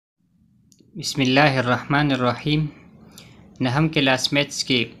बिस्मिल्लाहिर्रहमानिर्रहीम। नहम क्लासमेट्स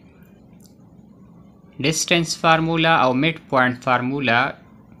के डिस्टेंस फार्मूला और मिड पॉइंट फार्मूला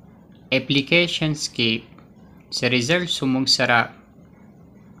एप्लीकेशंस के से रिजल्ट सुमुंग सरा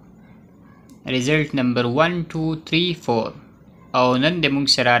रिजल्ट नंबर 1 2 3 4 और नन दे मुंग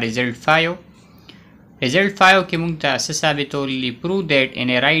सरा रिजल्ट 5 के मुंग ता साबितोली prove that in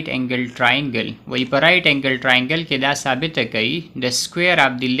A right angle triangle वही पर राइट एंगल ट्रायंगल के दा साबित कई the square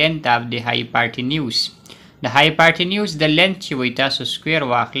of the length of the hypotenuse the hypotenuse the length ची वही तासो स्क्वायर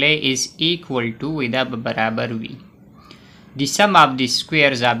वाखले इज इक्वल टू वही बराबर we the sum of the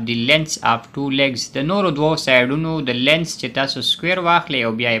squares of the lengths of two legs the noro दो साइडों the lengths ची तासो स्क्वायर वाखले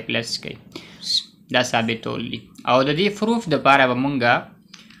और बिया प्लस कई दा साबितोली और द दी प्रूफ द पारा बमुंगा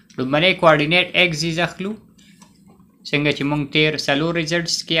लुमने कोऑर्डिनेट x इज अखलू संगे ची मुंग तेर सलो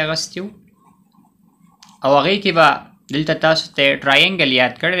रिजल्ट्स की अगस्त्यू और आगे की बा दिल तासो ते ट्रायंगल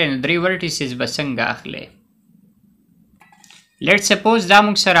याद कर ले द्री वर्टिसेस बसंगा अखले लेट्स सपोज दा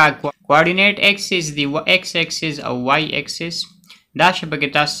मुंग सरा coordinate x is the x axis और y एक्सिस दा शबके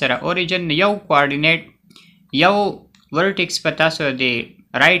तास सरा ओरिजिन यो कोऑर्डिनेट यो वर्टेक्स पतासो दे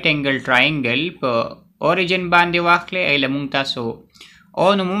राइट एंगल ट्रायंगल प ओरिजिन बांधे वाखले एला मुंग तासो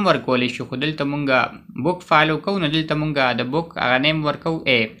और मुम वर्कोले शो खुदल तमुंगा बुक फॉलो को नदल तमुंगा the book Agha name Virgo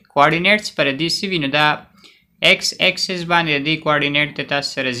ए कोऑर्डिनेट्स पर दी सीवी नदा x एक्सिस बांधे दी कोऑर्डिनेट ते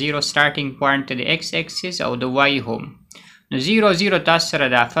तास सरा 0 स्टार्टिंग पॉइंट ते x एक्सिस और द y होम no 0 0 तास सरा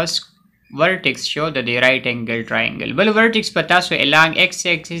दा first vertex show the right angle triangle बल वर्टेक्स पतासो along x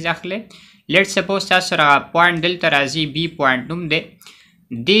एक्सिस अखले लेट्स सपोज तास सरा पॉइंट दिल तराजी b पॉइंट नुम दे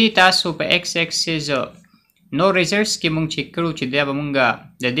दी तासो पे x एक्सिस नो रिजल्ट्स के मुंग चेक करू ची दे बमुंगा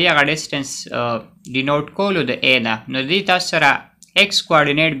the they Agha distance denote कोलो द ए ना नो दी तास सरा x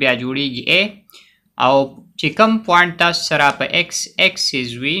कोऑर्डिनेट बिया जुड़ीगी a और चिकम पॉइंट तास सरा पे x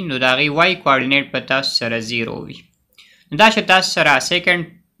एक्सिस वी नो दागी y कोऑर्डिनेट पे तास सरा 0 वी दाश तास सरा सेकंड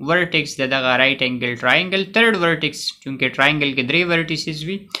वर्टेक्स द दगा right angle triangle third vertex क्योंकि ट्रायंगल के 3 वर्टिसेस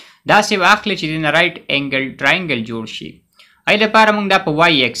वी दा से आखले ची दिन राइट एंगल ट्रायंगल जोड़शी आई द पारा मुंग दा पे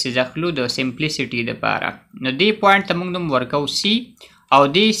y एक्सिस अखलू द सिंप्लिसिटी द पारा न दी पॉइंट तमुंग दम वर्कआउट c और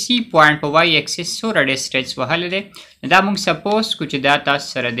दी c पॉइंट पे y axis so red stretch वहल दे दा मुंग सपोज कुछ दा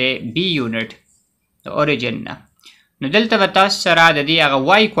तास सरा दे b यूनिट द ओरिजिन ना न दलता बतास सरा द दी आगा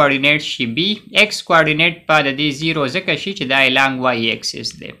y coordinate she b x coordinate पा द दी 0 जका शी च दा along y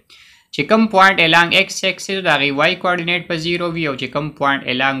एक्सिस दे चिकम पॉइंट along x एक्सिस दागी y कोऑर्डिनेट पे 0 वी और चिकम पॉइंट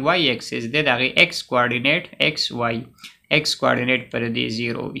along y एक्सिस दे दागी x कोऑर्डिनेट x कोऑर्डिनेट पर दी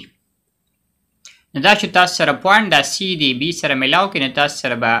 0 वी नदाश तास सरा पॉइंट दा c दी b सरा मिलाओ के नतास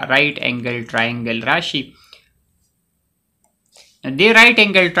सरा बा राइट एंगल ट्रायंगल राशि दे राइट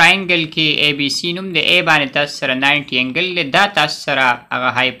एंगल ट्रायंगल के ABC नुम दे a बाने तास सरा 90 एंगल ले दा तास सरा आगा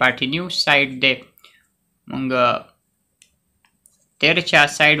हाइपोटेन्यूज साइड दे मुंग तेरचा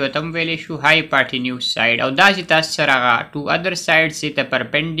साइड वतम वेले शु हाइपोटेन्यूज साइड और दा तास सरा आगा टू अदर साइड से त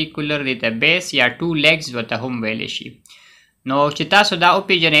परपेंडिकुलर दे त बेस या टू लेग्स वत हम वेले शी नो चिता सुदा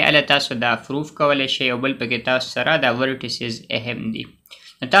ओपी जने अलता सुदा प्रूफ कवले शे ओबल पे के तास सरा दा वर्टिसेस अहम दी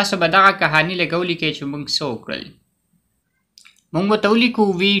तास बदा कहानी लगौली के चुमुंग सोकल मुंगो तौली को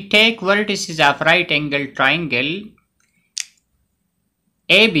we take vertices of right angle triangle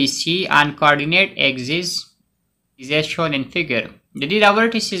ABC on coordinate axis is as shown in figure जदी दा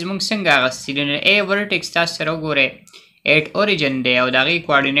वर्टिसेस मुंग संगा गस्तिन a वर्टेक्स तास सरा गोरे एट ओरिजिन दे और दागी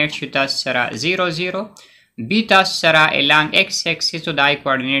कोऑर्डिनेट शुता सरा 0 0 b तास सरा along x एक्सिस तो दाई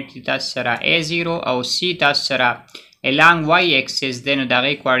कोऑर्डिनेट तास सरा a0 और c तास सरा along y एक्सिस देन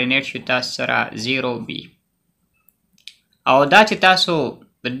दागी कोऑर्डिनेट शुता सरा 0b और दा चितासो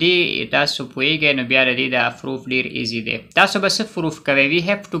बदी तासो पुएगे न बिया दी दा प्रूफ डीर इजी दे तासो बस प्रूफ कवे we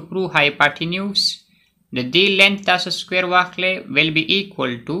have to prove hypotenuse the the length तासो स्क्वायर वाखले विल बी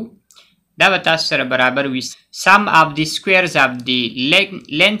इक्वल टू दा बतास सरा बराबर वी सम of the squares of the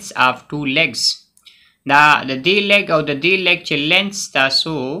lengths of two legs दा द दी लेग और द दी लेग चे लेंथ्स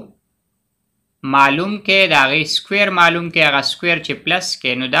तासो मालूम के दागी स्क्वायर मालूम के आगा स्क्वायर चे प्लस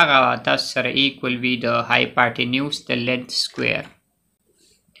के नु दागा तास सरा equal we the hypotenuse the length square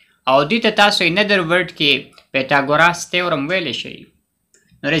और दी तासो इन अदर वर्ड के pythagoras theorem वेले शई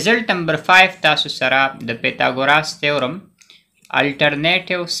रिजल्ट नंबर 5 तासो सरा the pythagoras theorem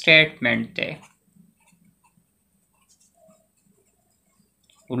alternative statement ते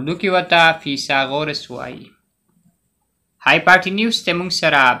उर्दू की वता pythagoras वाई हाइपोटेन्यूज ते मुंग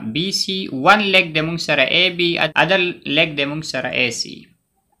सरा BC वन लेग दे मुंग सरा AB अदर लेग दे मुंग सरा AC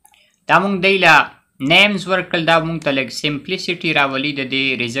तामुंग देला नेम्स वर्कल दा मुंग तलग सिंप्लिसिटी रावली दे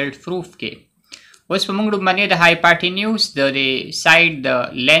रिजल्ट प्रूफ के اوس په موږ باندې د هایپارټینیوس د ساید د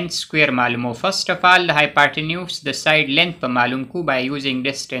لینث سکوير معلومو. فرست اف آل د هایپارټینیوس د ساید لینث په معلوم کو بای یوزینګ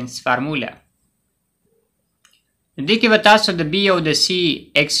ډیسټنس فارمولا. دې کې به تاسو د b او د c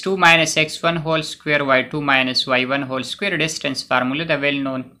x2 minus x1 whole square y2 minus y1 whole square distance formula the well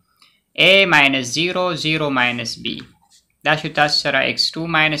known a minus 0 0 minus b دا شو تاسو سره x2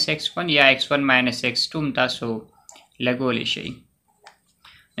 minus x1 یا x1 minus x2 تاسو لګولی شئ.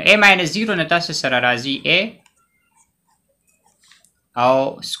 a minus 0 نه تاسو سره راځي a او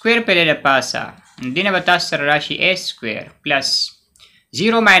سکویر په له پاسه دینه به تاسو سره راشي a سکویر پلس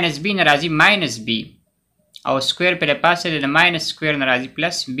 0 minus b نه راځي minus b او سکویر په پاسه د ماینس سکویر نه راځي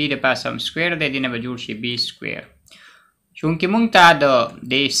پلس b د پاسه هم سکویر دی دینه به جوړ شي b سکویر. چونکه مونږ ته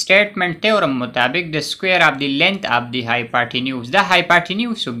د سټیټمنټ تیورم مطابق د سکویر اف د لینث اف د هایپارټینیوس د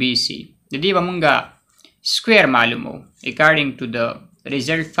هایپارټینیوس او bc د دې به مونږه سکویر معلومو اکارډینګ ټو د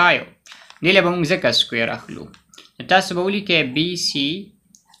ریزلټ 5 دله به مونږ ځکه سکویر اخلو. تاسو به ولیکئ bc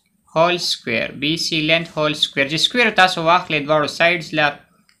هول سکویر bc لینث هول سکویر چې سکویر تاسو واخلئ دواړو سایډز له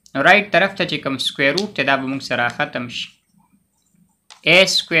رائٹ طرف ته چې کوم سکویر روټ ته دا به موږ سره ختم شي a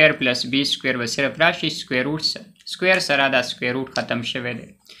سکویر پلس b سکویر به صرف راشي سکویر روټ سکویر سره دا سکویر روټ ختم شوی دی.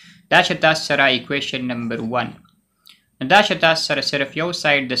 دا چې تاسو سره ایکویشن نمبر 1 دا چې تاسو سره صرف یو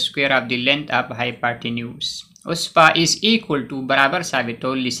سایډ د سکویر اف د لینث اف هایپارټینیوس اوس په از ایکوال ټو برابر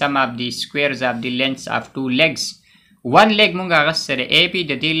ثابتول لسم اف د سکویرز اف د لینث اف ټو لیگز. ون لیگ موږ هغه سره ab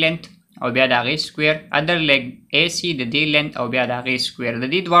د دې لینث او بیا د هغې سکویر ادر لیگ AC د دې لینث او بیا د هغې سکویر د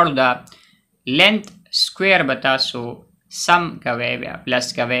دې دواړو د لینث سکویر به تاسو سم کوئ بیا پلس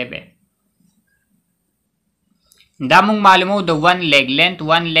کوئ بیا دا موږ معلومو د ون لیگ لینث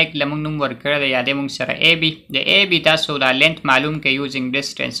ون لیگ له موږ نوم ورکړی دی یا دی موږ سره AB د AB تاسو دا لینث معلوم کړئ یوزینګ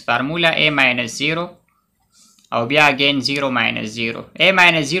ډسټنس فارمولا a minus 0 او بیا اگین 0 minus 0 a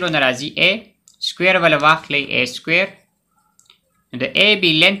minus 0 نه راځي a سکویر ولا واخلئ a سکویر د AB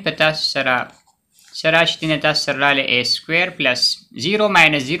لینث په تاسو سره راشي نه تاسو سره راغلی a سکویر پلس 0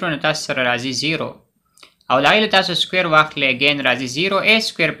 minus 0 نه تاسو سره راځي 0 او د هغې له تاسو سکویر واخلئ اګین راځي 0 a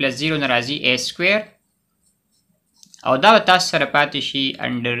سکویر پلس 0 نه راځي a سکویر او دا به تاسو سره پاتې شي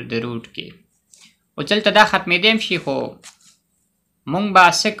انډر د روټ کې. او دلته دا ختمېدی شي خو مونږ به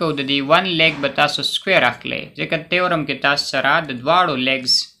څه کوو د دې ون لیګ به تاسو سکویر اخلئ ځکه تیورم کې تاسو سره د دواړو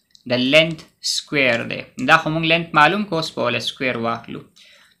لیګز د لینث سکویر دی. دا خو مونږ لینث معلوم کو اوس به وله سکویر واخلو.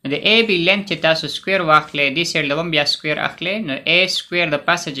 نو د AB لینث چې تاسو سکویر واخلئ دې سایډ له هم بیا سکویر اخلئ نو a سکویر د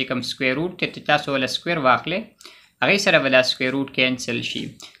پاسه چې کوم سکویر روټ دی تاسو وله سکویر واخلئ هغې سره به دا سکویر روټ کینسل شي.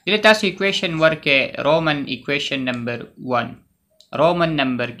 دلته تاسو ایکویشن ورکئ رومن ایکویشن نمبر 1 رومن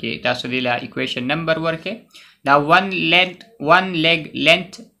نمبر کې تاسو دله ایکویشن نمبر ورکئ دا ون لیگ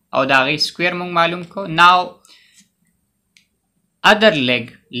لینث او د هغې سکویر مونږ معلوم کو. ناو other leg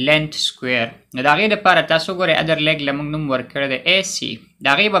length square نو د هغې دپاره تاسو ګورئ other leg له موږ نوم ورکړی دی AC د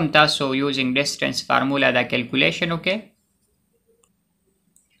هغې به هم تاسو یوزینګ ډسټنس فارمولا دا کیلکولیشن وکړئ.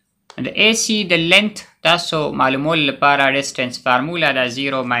 د AC د لینث تاسو معلومولو لپاره ډسټنس فارمولا دا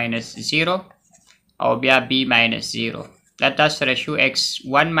 0 minus 0 او بیا b minus 0 دا تاسو سره شو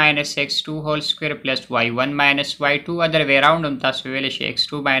x1 minus x2 whole square plus y1 minus y2 other way around هم تاسو ویلی شئ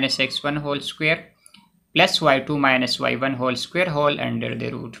x2 minus x1 whole square plus y2 minus y1 whole square whole under the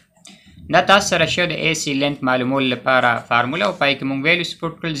root. دا تاسو سره شو د AC لینث معلومولو لپاره فارمولا او پای کې مونږ ویلیوز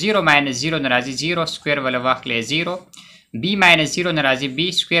پوټ کړل 0 minus 0 نه راځي 0 سکویر وله واخلئ 0 b minus 0 نه راځي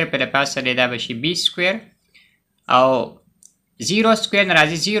b سکویر په د پاسه دی دا به شي b سکویر او 0 سکویر نه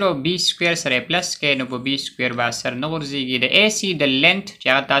راځي 0 b سکویر سره پلس کوئ نو په b سکویر به اثر نه غورځېږي. د AC د لینث چې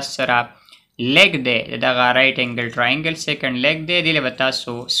هغه تاسو سره لیگ دی دغه رائټ انګل ټرائنګل سیکنډ لیگ دی دې له به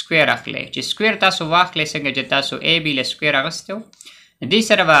تاسو سکویر اخلئ چې سکویر تاسو واخلئ څنګه چې تاسو AB له سکویر اخیستی و دې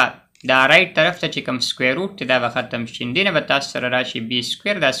سره به دا رائټ طرف ته چې کوم سکویر روټ دی دا به ختم شي دې نه به تاسو سره راشي b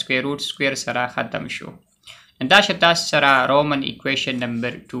سکویر دا سکویر روټ سکویر سره ختم شو. دا چې تاسو سره رومن ایکویشن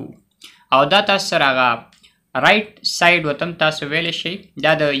نمبر 2 او دا تاسو سره هغه رائټ سایډ ورته هم تاسو ویلی شئ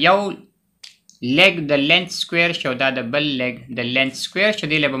دا د یو لیگ د لینث سکویر شو دا د بل لیگ د لینث سکویر شو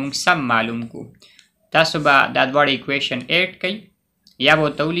دې له به موږ سم معلوم کو. تاسو به دا دواړه ایکویشن ایډ کئ یا به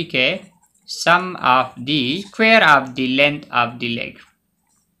ورته ولیکئ سم آف دی سکویر آف دی لینث آف دی لیگ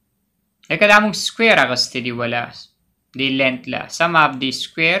لکه دا موږ سکویر اخیستی دی وله دی لینث له سم آف دی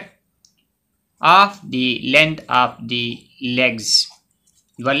سکویر of the length of the legs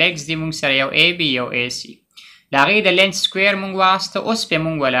دوه legs دی مونږ سره یو AB یو AC د هغې د لینث سکویر مونږ واخیسته اوس پې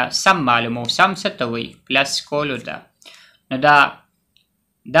مونږ وله سم معلومو سم څه ته وایي پلس کولو ته نو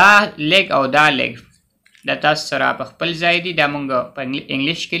دا لیګ او دا لیګ دا تاسو سره په خپل ځای دي دا مونږ په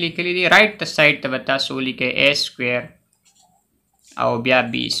انګلیش کې لیکلي دي رایټ سایډ ته به تاسو ولیکئ A سکویر او بیا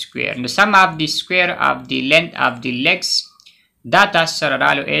b square. نو sum of the square of the length of the legs دا تاسو سره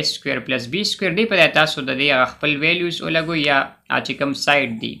رالو a square plus b square دی په دې تاسو د دې خپل ویلیوز ولګو یا چې کوم سایډ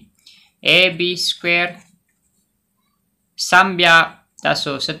دی a b square sum بیا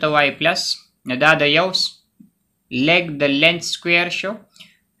تاسو ستوای پلس نو دا د یو leg د length square شو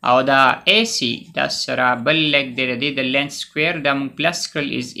او دا AC دا سره بل leg دی د length square دا مونږ پلس کړل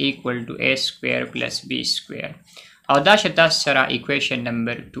is equal to a square plus b square او دا شته سره equation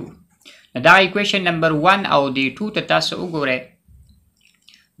number 2. دا equation number 1 او دی 2 ته تاسو وګورئ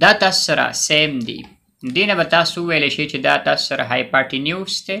دا تاسو سره سیم دی دینه به تاسو ویلی شئ چې دا تاسو سره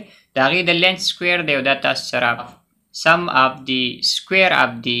hypotenuse دی د هغې د length square دی او دا تاسو سره sum of the square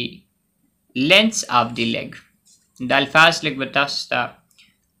of the length of the leg. دا الفاظ لږ به تاسو ته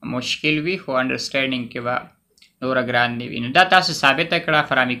مشکل وي خو انډرسټینډینګ کې به نوره ګران نه وي. نو دا تاسو ثابته کړه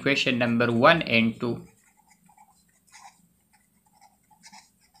فرام equation number 1 and 2.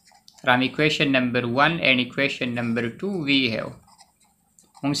 From equation number 1 and equation number 2 we have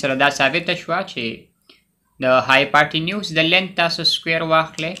مونږ سره دا ثابته شوه چې د hypotenuse د length تاسو square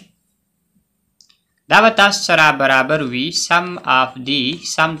واخلئ دا به تاسو سره برابر وي sum of the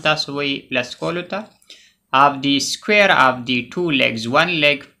sum تاسو وایي پلس کولو ته of the square of the two legs one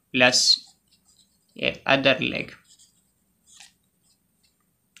leg plus other leg.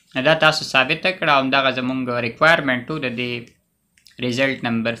 دا تاسو ثابته کړه او همدغه زمونږ requirement د دې result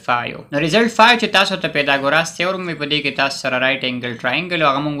number 5. نو result 5 چې تاسو ته pythagoras theorem په دې کې تاسو سره right angle triangle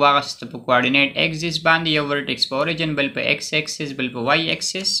هغه موږ واغست په coordinate axis باندې یو vertex په origin بل په x axis بل په y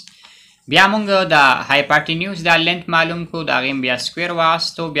axis بیا موږ د hypotenuse دا length معلوم کو دا غیم بیا square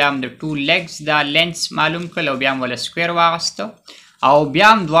واغستو بیا هم د two legs دا length معلوم کړل او بیا هم ولا square واغستو او بیا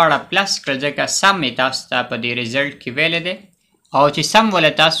هم دواړه plus کړل ځکه sum یې تاسو ته په دې result کې ویلی دی او چې سم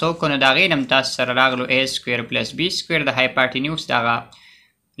ولا تاسو کو نو دا غینم تاسو سره راغلو a square plus b square د hypotenuse دغه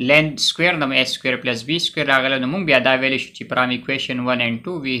length square نو a square plus b square راغله نو موږ بیا دا ویلی شو چې from equation 1 and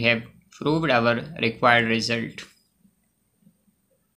 2 we have proved our required result.